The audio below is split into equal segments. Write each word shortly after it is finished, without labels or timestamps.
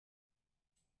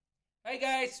Hi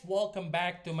guys! Welcome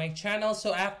back to my channel.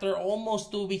 So after almost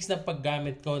 2 weeks na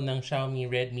paggamit ko ng Xiaomi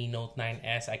Redmi Note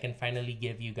 9S, I can finally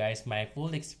give you guys my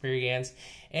full experience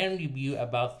and review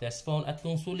about this phone at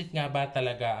kung sulit nga ba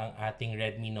talaga ang ating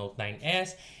Redmi Note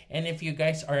 9S. And if you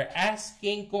guys are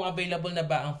asking kung available na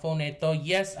ba ang phone na ito,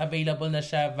 yes, available na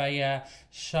siya via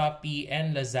Shopee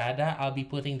and Lazada. I'll be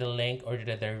putting the link or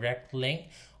the direct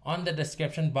link on the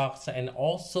description box and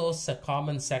also sa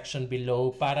comment section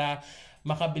below para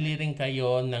makabili rin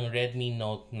kayo ng Redmi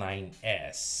Note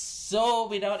 9S. So,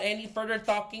 without any further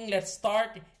talking, let's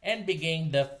start and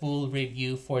begin the full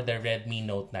review for the Redmi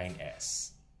Note 9S.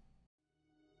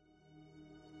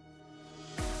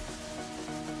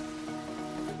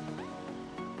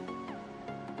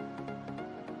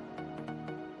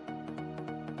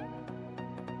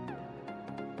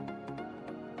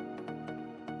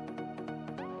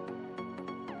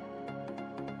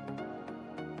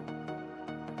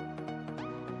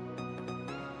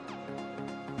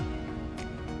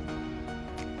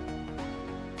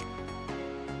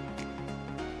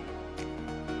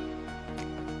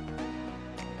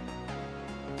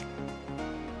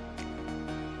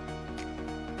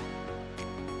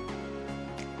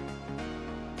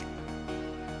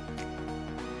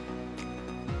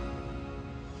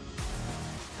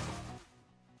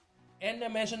 And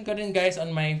na-mention ko rin guys on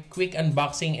my quick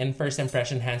unboxing and first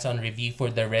impression hands-on review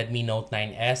for the Redmi Note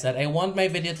 9S that I want my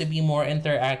video to be more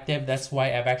interactive. That's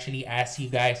why I've actually asked you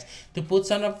guys to put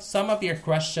some of your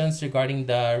questions regarding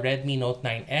the Redmi Note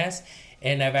 9S.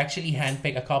 And I've actually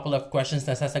handpicked a couple of questions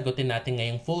na sasagutin natin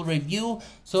ngayong full review.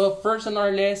 So first on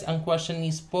our list, ang question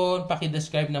is po,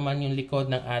 paki-describe naman yung likod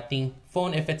ng ating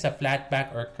phone if it's a flat back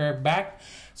or curved back.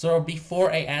 So before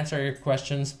I answer your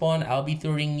questions po, I'll be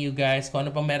touring you guys kung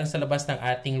ano pa meron sa labas ng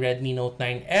ating Redmi Note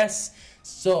 9S.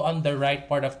 So on the right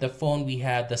part of the phone, we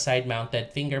have the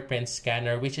side-mounted fingerprint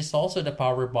scanner, which is also the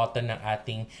power button ng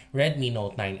ating Redmi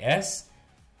Note 9S.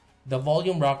 The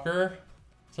volume rocker.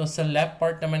 So sa left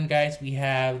part naman guys, we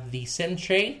have the SIM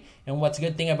tray. And what's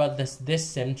good thing about this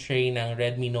SIM tray ng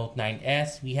Redmi Note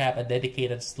 9S, we have a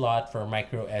dedicated slot for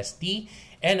micro SD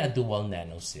and a dual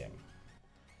nano SIM.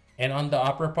 And on the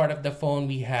upper part of the phone,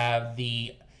 we have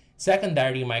the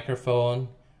secondary microphone,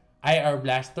 IR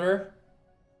blaster.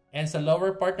 And sa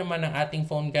lower part naman ng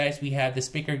ating phone guys, we have the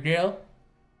speaker grill,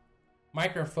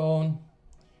 microphone,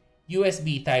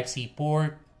 USB Type-C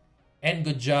port, and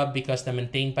good job because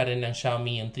na-maintain pa rin ng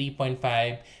Xiaomi yung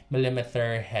 3.5mm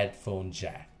headphone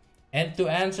jack. And to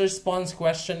answer Spawn's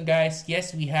question guys,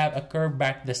 yes, we have a curved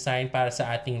back design para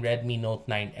sa ating Redmi Note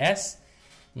 9S.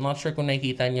 I'm not sure kung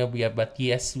nakikita nyo, but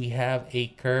yes, we have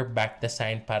a curved back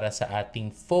design para sa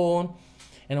ating phone.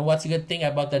 And what's a good thing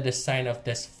about the design of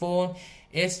this phone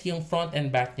is yung front and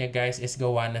back niya guys is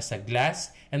gawa na sa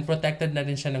glass and protected na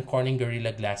rin siya ng Corning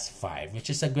Gorilla Glass 5,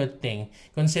 which is a good thing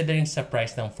considering sa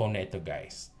price ng phone na ito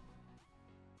guys.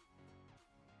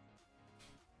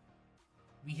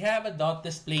 We have a dot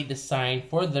display design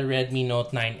for the Redmi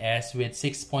Note 9S with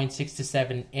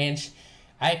 6.67-inch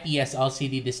IPS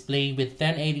LCD display with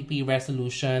 1080p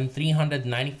resolution,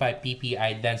 395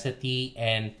 ppi density,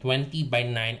 and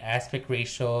 20:9 aspect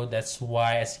ratio. That's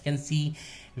why, as you can see,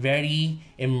 very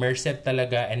immersive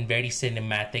talaga and very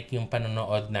cinematic yung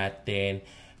panonood natin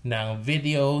ng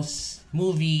videos,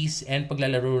 movies, and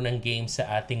paglalaro ng games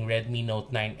sa ating Redmi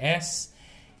Note 9S.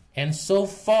 And so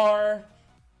far,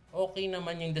 okay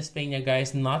naman yung display niya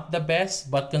guys. Not the best,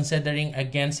 but considering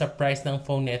again sa price ng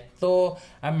phone nito,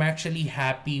 I'm actually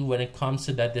happy when it comes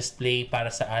to the display para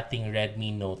sa ating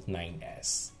Redmi Note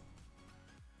 9S.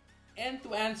 And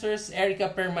to answer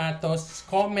Erica Permato's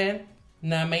comment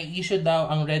na may issue daw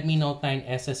ang Redmi Note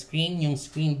 9S sa screen, yung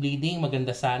screen bleeding,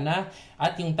 maganda sana.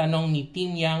 At yung tanong ni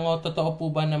Team Yango, totoo po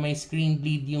ba na may screen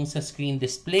bleed yung sa screen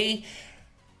display?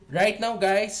 Right now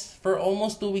guys, for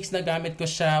almost 2 weeks na gamit ko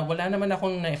siya, wala naman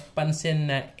akong napansin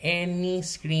na any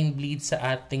screen bleed sa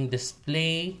ating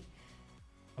display.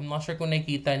 I'm not sure kung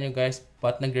nakikita nyo guys,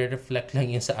 but nagre-reflect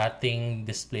lang yun sa ating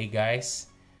display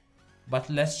guys.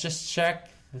 But let's just check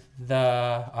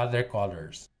the other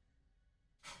colors.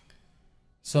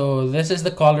 So this is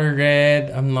the color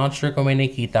red. I'm not sure kung may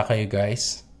nakikita kayo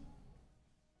guys.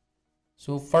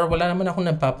 So far, wala naman ako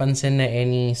napapansin na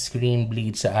any screen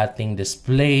bleed sa ating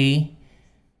display.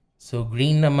 So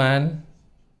green naman.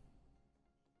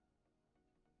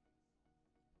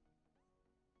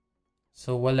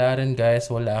 So wala rin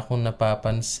guys, wala akong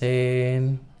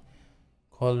napapansin.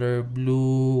 Color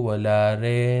blue, wala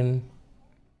rin.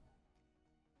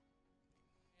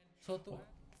 So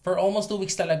for almost 2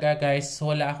 weeks talaga guys,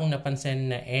 wala akong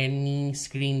napansin na any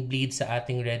screen bleed sa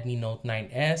ating Redmi Note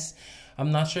 9S. I'm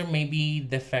not sure, maybe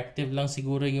defective lang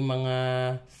siguro yung mga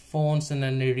phones na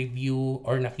na-review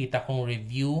or nakita kong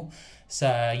review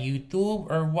sa YouTube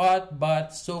or what.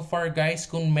 But so far guys,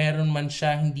 kung meron man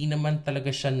siya, hindi naman talaga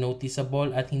siya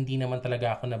noticeable at hindi naman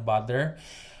talaga ako na-bother.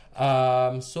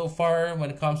 So far,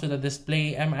 when it comes to the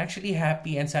display, I'm actually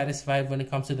happy and satisfied when it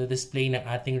comes to the display ng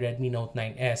ating Redmi Note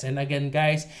 9S. And again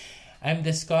guys, I'm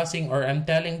discussing or I'm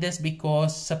telling this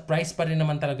because sa price pa rin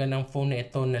naman talaga ng phone na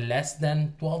ito na less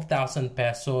than 12,000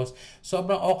 pesos.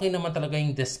 Sobrang okay naman talaga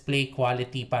yung display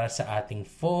quality para sa ating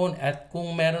phone. At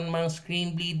kung meron mang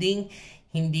screen bleeding,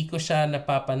 hindi ko siya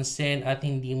napapansin at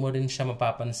hindi mo rin siya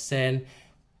mapapansin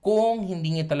kung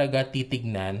hindi niya talaga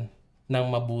titignan ng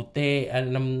mabuti. And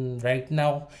right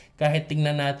now, kahit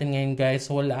tingnan natin ngayon guys,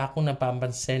 wala akong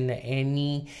napapansin na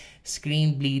any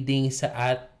screen bleeding sa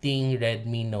ating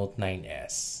Redmi Note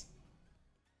 9S.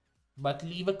 But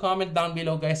leave a comment down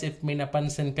below guys if may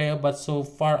napansin kayo. But so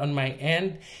far on my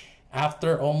end,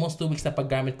 after almost 2 weeks na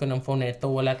paggamit ko ng phone na ito,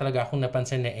 wala talaga akong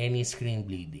napansin na any screen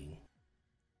bleeding.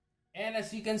 And as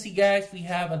you can see guys, we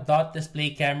have a dot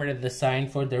display camera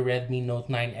design for the Redmi Note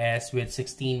 9S with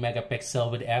 16 megapixel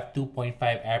with f2.5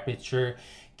 aperture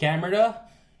camera.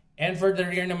 And for the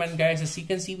rear naman guys, as you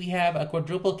can see, we have a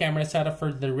quadruple camera setup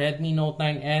for the Redmi Note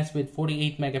 9S with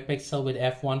 48 megapixel with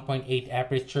f1.8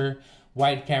 aperture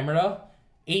wide camera,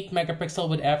 8 megapixel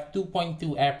with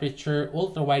f2.2 aperture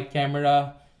ultra wide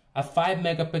camera, a 5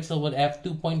 megapixel with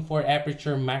f2.4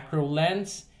 aperture macro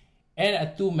lens, and a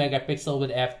 2 megapixel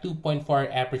with f2.4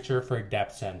 aperture for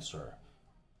depth sensor.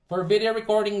 For video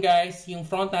recording guys, yung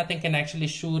front natin can actually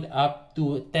shoot up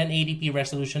to 1080p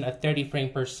resolution at 30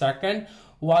 frames per second,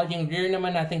 while yung rear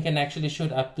naman natin can actually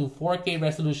shoot up to 4K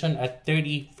resolution at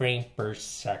 30 frames per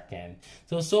second.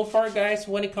 So far guys,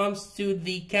 when it comes to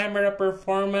the camera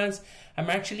performance, I'm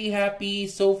actually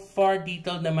happy. So far,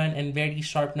 detailed naman and very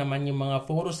sharp naman yung mga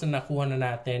photos na nakuha na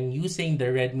natin using the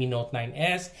Redmi Note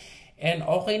 9S. And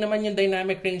okay naman yung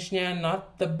dynamic range niya,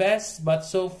 not the best, but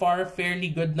so far,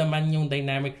 fairly good naman yung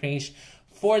dynamic range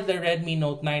for the Redmi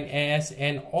Note 9S.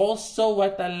 And also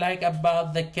what I like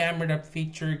about the camera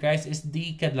feature guys is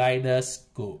the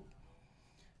kaleidoscope.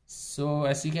 So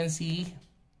as you can see,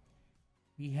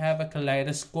 we have a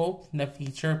kaleidoscope na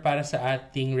feature para sa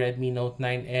ating Redmi Note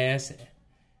 9S,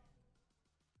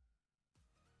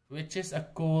 which is a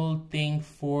cool thing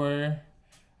for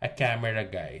a camera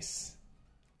guys.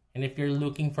 And if you're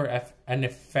looking for an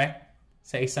effect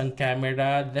sa isang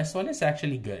camera, this one is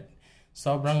actually good.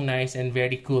 Sobrang nice and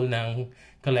very cool ng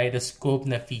kaleidoscope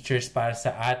na features para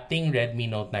sa ating Redmi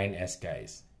Note 9S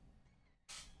guys.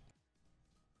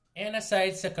 And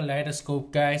aside sa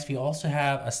kaleidoscope guys, we also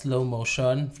have a slow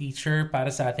motion feature para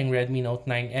sa ating Redmi Note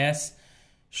 9S.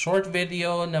 Short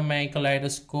video na may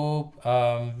kaleidoscope,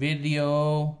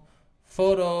 video,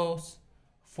 photos,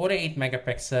 48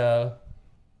 megapixel,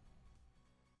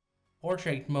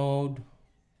 portrait mode,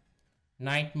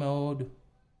 night mode,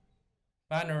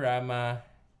 panorama,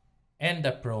 and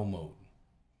the pro mode.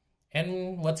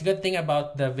 And what's good thing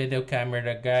about the video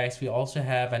camera guys, we also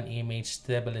have an image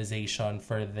stabilization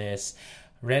for this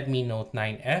Redmi Note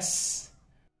 9S.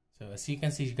 So as you can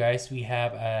see guys, we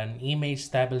have an image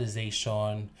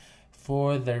stabilization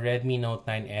for the Redmi Note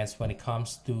 9S when it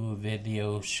comes to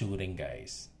video shooting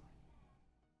guys.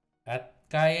 At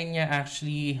kaya niya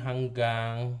actually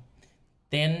hanggang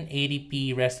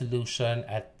 1080p resolution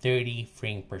at 30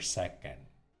 frames per second.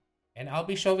 And I'll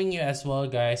be showing you as well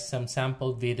guys some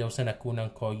sample videos na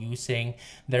nakunan ko using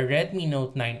the Redmi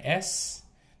Note 9S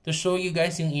to show you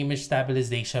guys yung image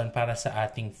stabilization para sa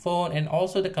ating phone and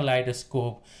also the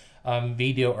kaleidoscope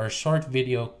video or short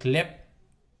video clip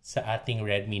sa ating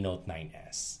Redmi Note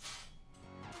 9S.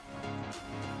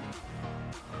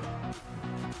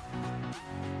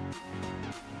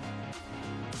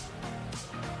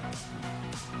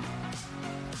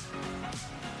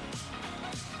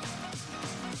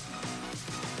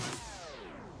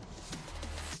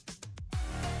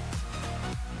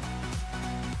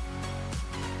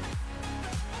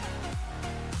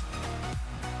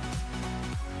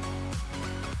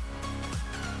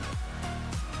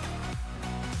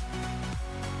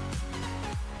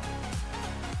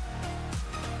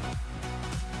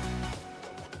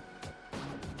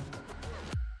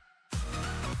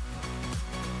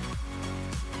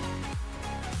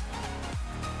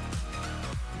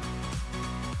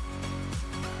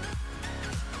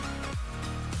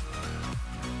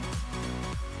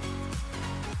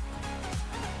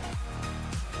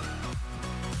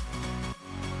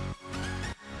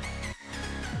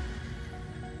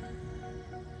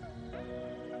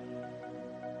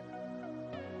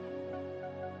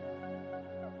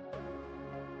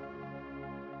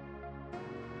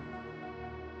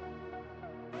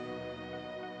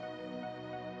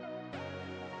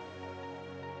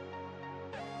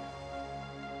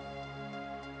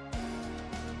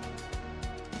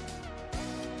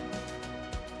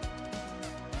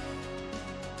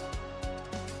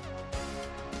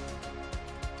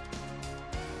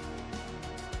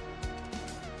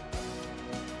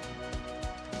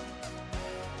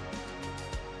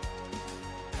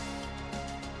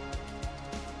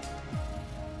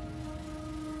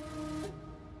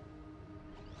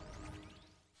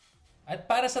 At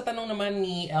para sa tanong naman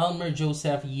ni Elmer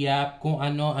Joseph Yap kung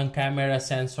ano ang camera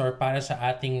sensor para sa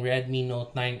ating Redmi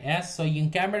Note 9S. So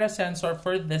yung camera sensor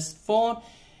for this phone,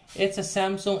 it's a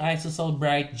Samsung ISOCELL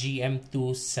Bright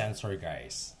GM2 sensor,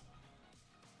 guys.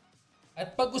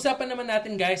 At pag-usapan naman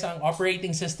natin, guys, ang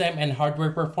operating system and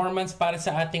hardware performance para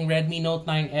sa ating Redmi Note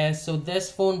 9S. So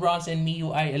this phone runs in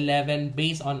MIUI 11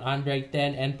 based on Android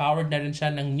 10 and powered na rin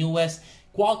siya ng newest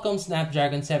Qualcomm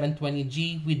Snapdragon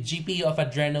 720G with GPU of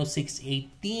Adreno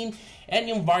 618. And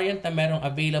yung variant na merong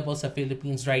available sa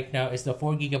Philippines right now is the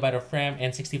 4GB of RAM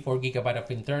and 64GB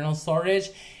of internal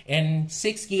storage, and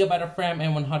 6GB of RAM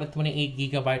and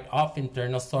 128GB of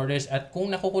internal storage. At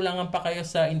kung nakukulangan pa kayo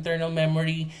sa internal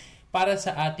memory para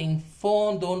sa ating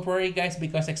phone, don't worry guys,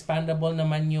 because expandable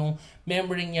naman yung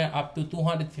memory niya up to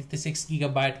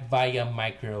 256GB via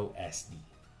micro SD.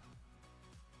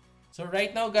 So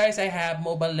right now guys, I have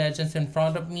Mobile Legends in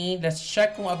front of me. Let's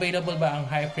check kung available ba ang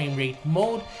high frame rate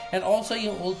mode and also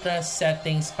yung ultra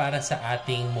settings para sa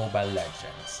ating Mobile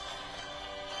Legends.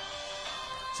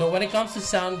 So when it comes to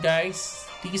sound guys,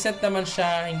 decent naman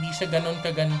siya, hindi siya ganun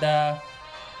kaganda,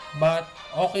 but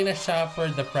okay na siya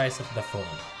for the price of the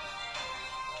phone.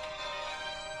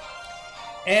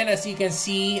 And as you can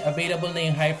see, available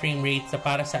na yung high frame rate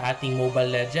para sa ating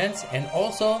Mobile Legends and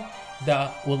also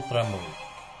the ultra mode.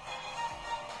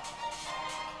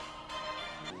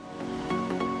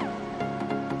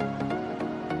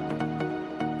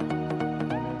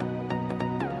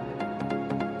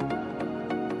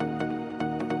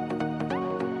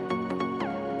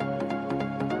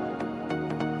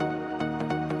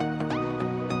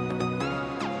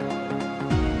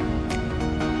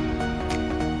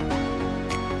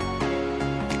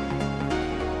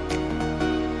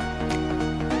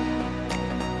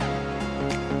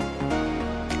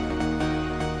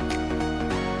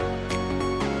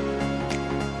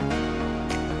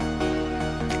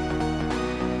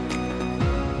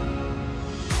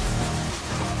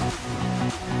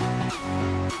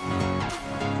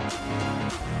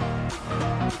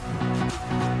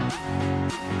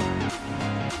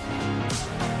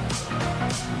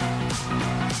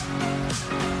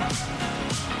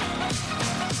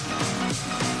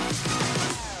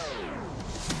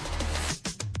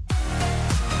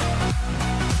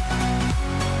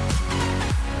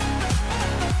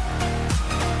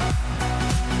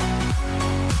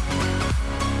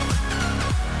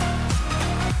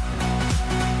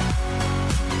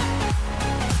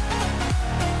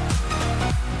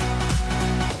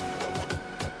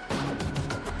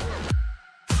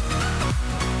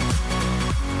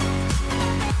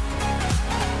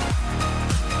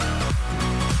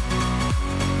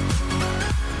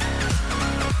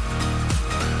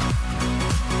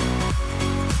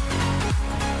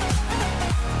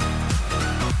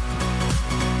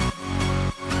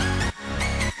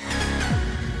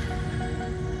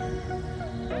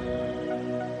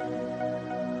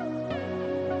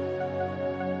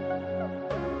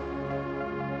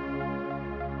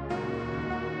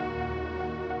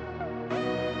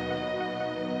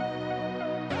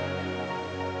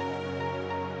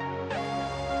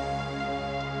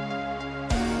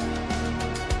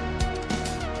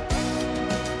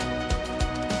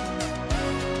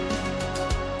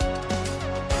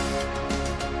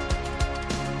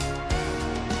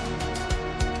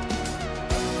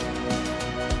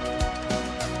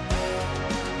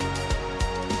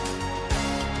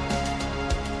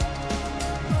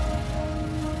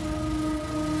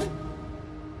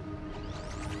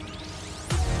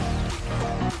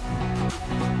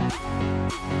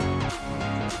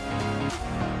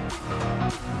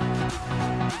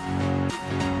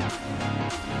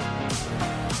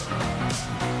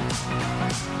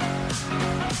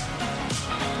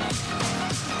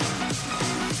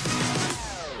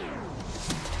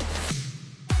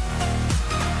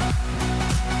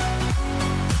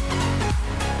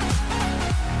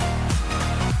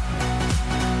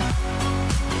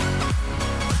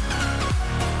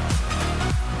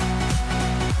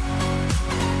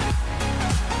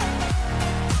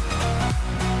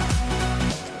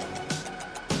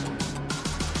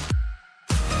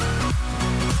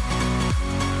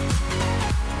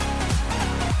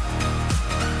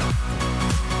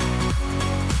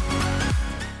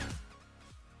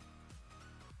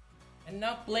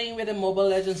 Now, playing with the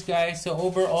Mobile Legends, guys. So,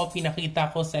 overall,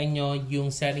 pinakita ko sa inyo yung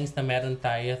settings na meron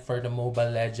tayo for the Mobile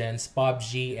Legends,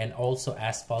 PUBG, and also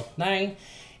Asphalt 9.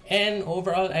 And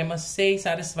overall, I must say,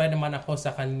 satisfied naman ako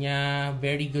sa kanya.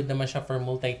 Very good naman siya for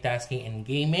multitasking and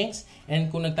gamings. And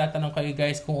kung nagtatanong kayo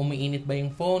guys kung umiinit ba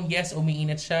yung phone, yes,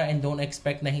 umiinit siya and don't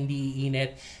expect na hindi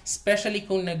iinit. Especially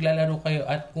kung naglalaro kayo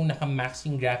at kung naka-max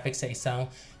yung graphics sa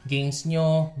isang games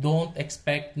nyo, don't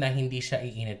expect na hindi siya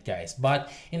iinit guys.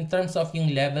 But in terms of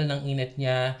yung level ng init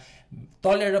niya,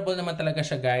 tolerable naman talaga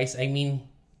siya guys. I mean,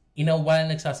 in a while,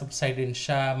 nagsasubside din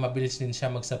siya. Mabilis din siya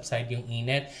mag-subside yung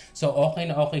init. So, okay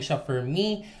na okay siya for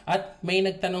me. At may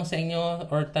nagtanong sa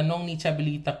inyo or tanong ni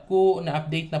Chabelita ko,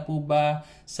 na-update na po ba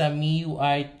sa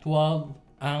MIUI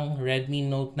 12 ang Redmi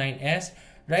Note 9S?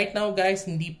 Right now, guys,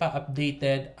 hindi pa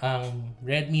updated ang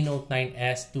Redmi Note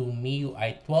 9S to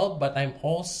MIUI 12. But I'm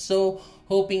also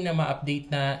hoping na ma-update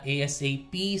na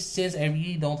ASAP since I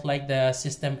really don't like the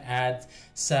system ads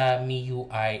sa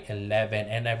MIUI 11.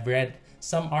 And I've read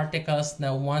some articles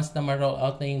na once na ma-roll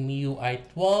out na yung MIUI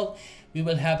 12, we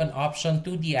will have an option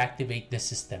to deactivate the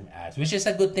system ads, which is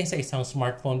a good thing sa isang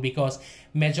smartphone because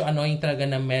medyo annoying talaga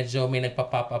na medyo may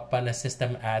nagpa-pop up pa na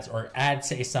system ads or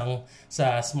ads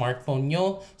sa smartphone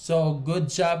nyo. So, good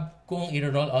job kung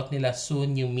i-roll out nila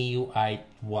soon yung MIUI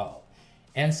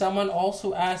 12. And someone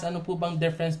also asked, ano po bang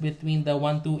difference between the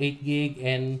 128GB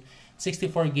and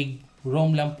 64GB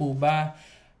ROM lang po ba?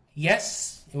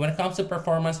 Yes, when it comes to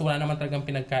performance, wala naman talagang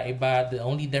pinagkaiba. The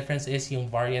only difference is yung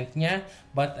variant niya.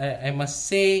 But I must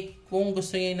say, kung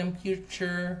gusto niyo ng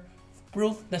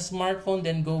future-proof na smartphone,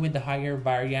 then go with the higher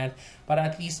variant para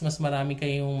at least mas marami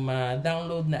kayong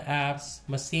ma-download na apps,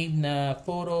 ma-save na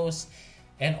photos,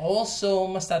 and also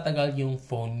mas tatagal yung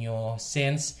phone nyo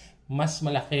since mas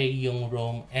malaki yung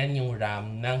ROM and yung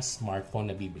RAM ng smartphone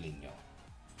na bibili nyo.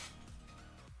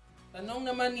 Tanong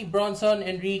naman ni Bronson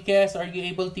Enriquez, are you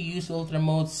able to use Ultra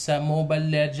Mode sa Mobile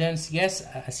Legends? Yes,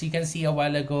 as you can see a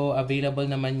while ago, available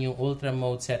naman yung Ultra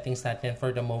Mode settings natin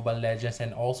for the Mobile Legends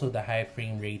and also the high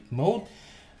frame rate mode.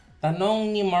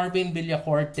 Tanong ni Marvin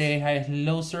Villacorte, hi,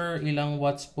 hello sir, ilang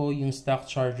watts po yung stock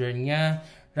charger niya?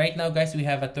 Right now guys, we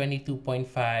have a 22.5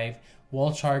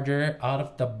 wall charger out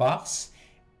of the box.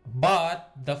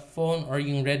 But the phone or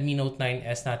yung Redmi Note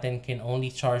 9S natin can only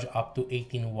charge up to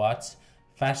 18 watts.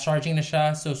 Fast charging na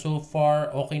siya. So far,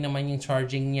 okay naman yung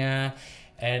charging niya.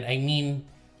 And I mean,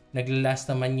 naglalast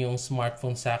naman yung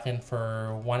smartphone sa akin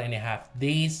for 1.5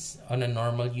 days on a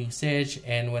normal usage.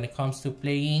 And when it comes to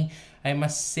playing, I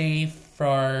must say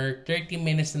for 30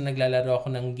 minutes na naglalaro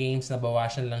ako ng games,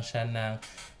 nabawasan lang siya ng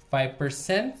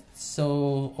 5%. So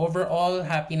overall,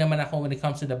 happy naman ako when it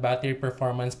comes to the battery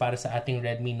performance para sa ating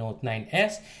Redmi Note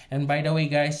 9S. And by the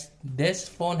way guys, this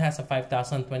phone has a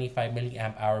 5025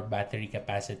 mAh battery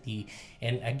capacity.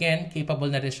 And again,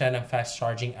 capable na rin siya ng fast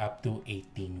charging up to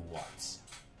 18 watts.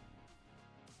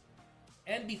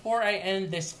 And before I end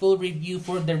this full review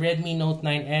for the Redmi Note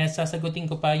 9S,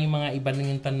 sasagutin ko pa yung mga iba na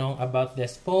yung tanong about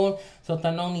this phone. So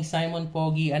tanong ni Simon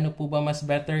Pogi, ano po ba mas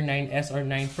better, 9S or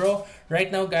 9 Pro? Right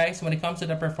now guys, when it comes to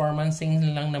the performance, same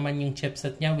lang naman yung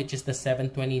chipset niya, which is the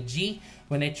 720G.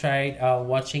 When I tried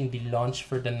watching the launch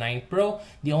for the 9 Pro,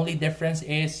 the only difference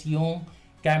is yung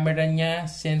camera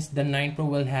niya, since the 9 Pro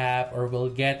will have or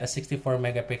will get a 64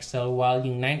 megapixel while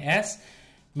yung 9S,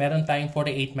 meron tayong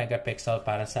 48 megapixel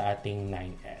para sa ating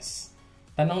 9S.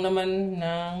 Tanong naman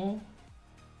ng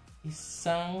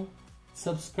isang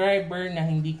subscriber na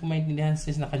hindi ko maintindihan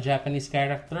since naka-Japanese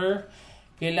character,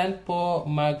 kailan po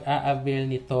mag-a-avail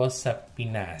nito sa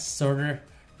Pinas? So,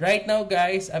 right now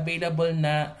guys, available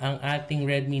na ang ating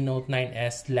Redmi Note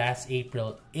 9S last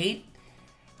April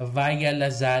 8 via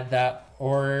Lazada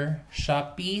or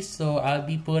Shopee. So I'll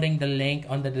be putting the link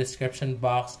on the description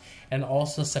box and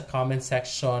also sa comment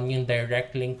section yung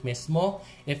direct link mismo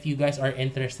if you guys are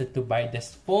interested to buy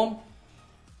this phone.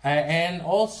 And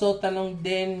also tanong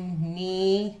din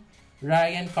ni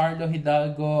Ryan Carlo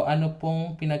Hidalgo, ano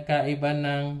pong pinagkaiba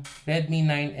ng Redmi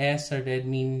 9S or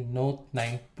Redmi Note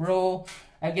 9 Pro?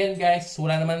 Again guys,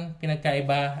 wala naman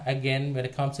pinagkaiba again when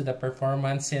it comes to the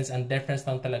performance since ang difference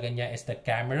lang talaga niya is the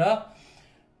camera.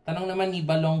 Tanong naman ni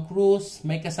Balong Cruz,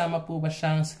 may kasama po ba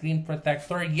siyang screen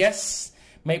protector? Yes,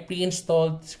 may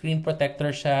pre-installed screen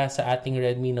protector siya sa ating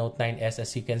Redmi Note 9S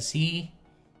as you can see.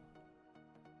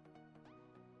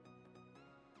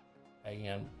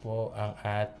 Ayan po ang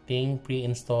ating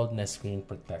pre-installed na screen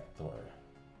protector.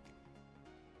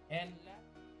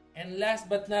 And last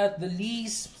but not the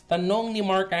least, tanong ni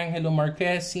Mark Angelo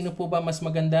Marquez, sino po ba mas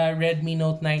maganda, Redmi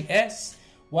Note 9S,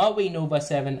 Huawei Nova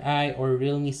 7i, or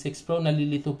Realme 6 Pro?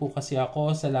 Nalilito po kasi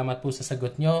ako. Salamat po sa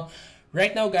sagot nyo.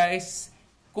 Right now guys,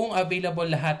 kung available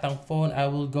lahat ng phone,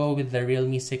 I will go with the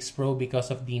Realme 6 Pro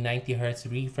because of the 90Hz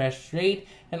refresh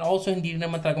rate. And also, hindi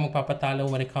naman talaga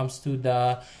magpapatalo when it comes to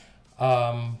the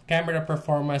camera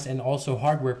performance and also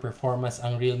hardware performance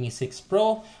ang Realme 6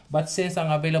 Pro. But since ang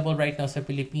available right now sa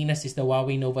Pilipinas is the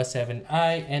Huawei Nova 7i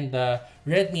and the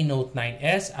Redmi Note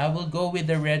 9S, I will go with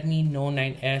the Redmi Note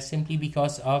 9S simply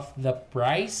because of the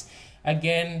price.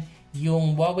 Again,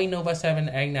 yung Huawei Nova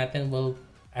 7i natin will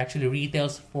actually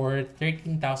retails for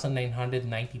 13,990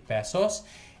 pesos.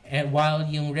 And while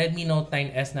yung Redmi Note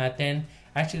 9S natin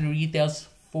actually retails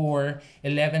for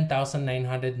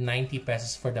 11,990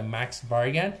 pesos for the max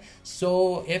variant.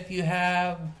 So if you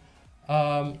have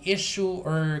issue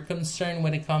or concern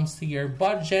when it comes to your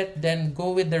budget, then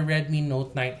go with the Redmi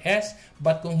Note 9S.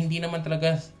 But kung hindi naman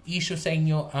talaga issue sa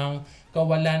inyo ang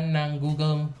kawalan ng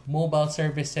Google mobile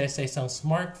services sa isang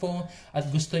smartphone at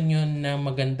gusto nyo na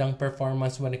magandang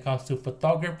performance when it comes to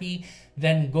photography,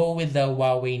 then go with the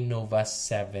Huawei Nova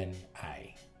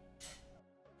 7i.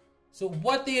 So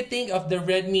what do you think of the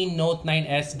Redmi Note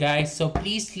 9S, guys? So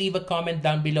please leave a comment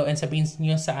down below and sabihin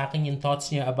nyo sa akin yung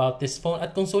thoughts nyo about this phone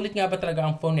at kung sulit nga ba talaga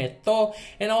ang phone nito.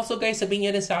 And also guys, sabihin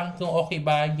nyo rin sa akin kung okay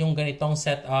ba yung ganitong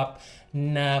setup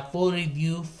na full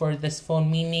review for this phone.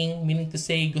 Meaning to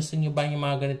say, gusto nyo ba yung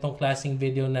mga ganitong klaseng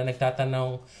video na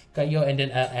nagtatanong kayo and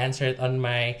then I'll answer it on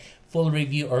my full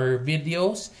review or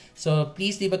videos. So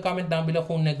please leave a comment down below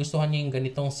kung nagustuhan nyo yung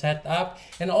ganitong setup.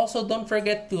 And also don't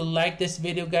forget to like this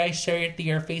video, guys, share it to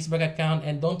your Facebook account,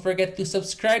 and don't forget to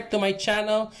subscribe to my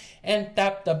channel and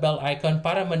tap the bell icon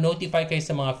para ma-notify kayo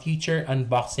sa mga future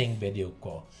unboxing video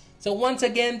ko. So once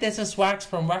again, this is Wax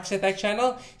from WaxieTech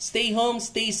channel. Stay home,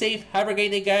 stay safe, have a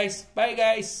great day, guys. Bye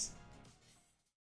guys!